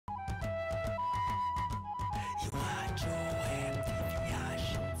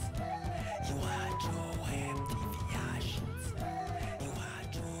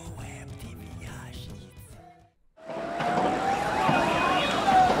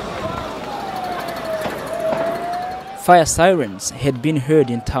Fire sirens had been heard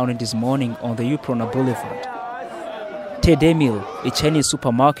in town this morning on the Uprona Boulevard. T2000, a Chinese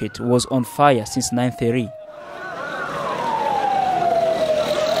supermarket, was on fire since 9:30.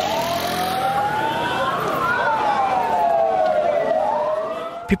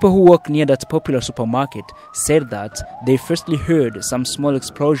 People who work near that popular supermarket said that they firstly heard some small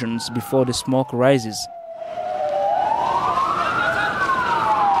explosions before the smoke rises.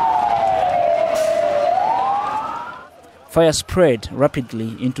 Fire spread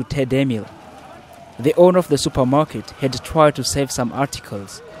rapidly into T2000. The owner of the supermarket had tried to save some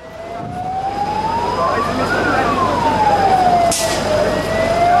articles.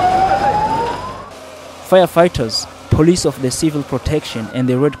 Firefighters, police of the Civil Protection and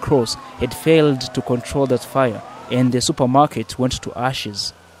the Red Cross had failed to control that fire, and the supermarket went to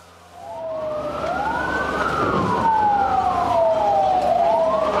ashes.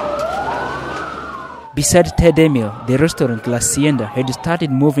 Beside T2000, the restaurant La Hacienda had started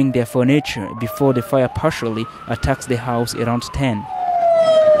moving their furniture before the fire partially attacked the house around 10.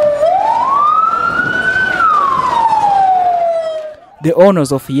 The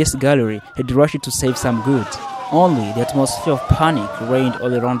owners of Yes Gallery had rushed to save some goods. Only the atmosphere of panic reigned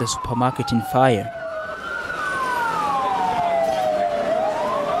all around the supermarket in fire.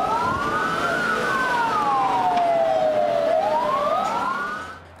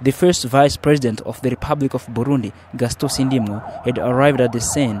 The first vice president of the Republic of Burundi, Gaston Sindimwo, had arrived at the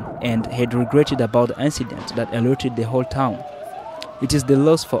scene and had regretted about the incident that alerted the whole town. "It is the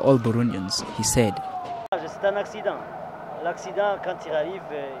loss for all Burundians," he said.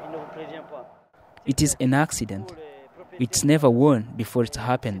 It is an accident. It's never warned before it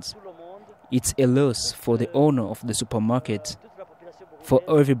happens. It's a loss for the owner of the supermarket, for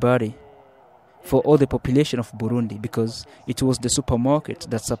everybody, for all the population of Burundi, because it was the supermarket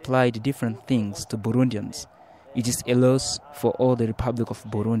that supplied different things to Burundians. It is a loss for all the Republic of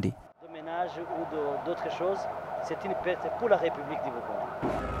Burundi.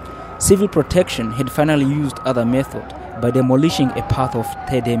 Civil Protection had finally used other method by demolishing a part of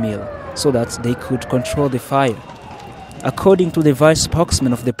T2000 so that they could control the fire. According to the vice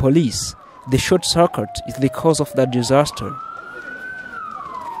spokesman of the police, the short circuit is the cause of that disaster.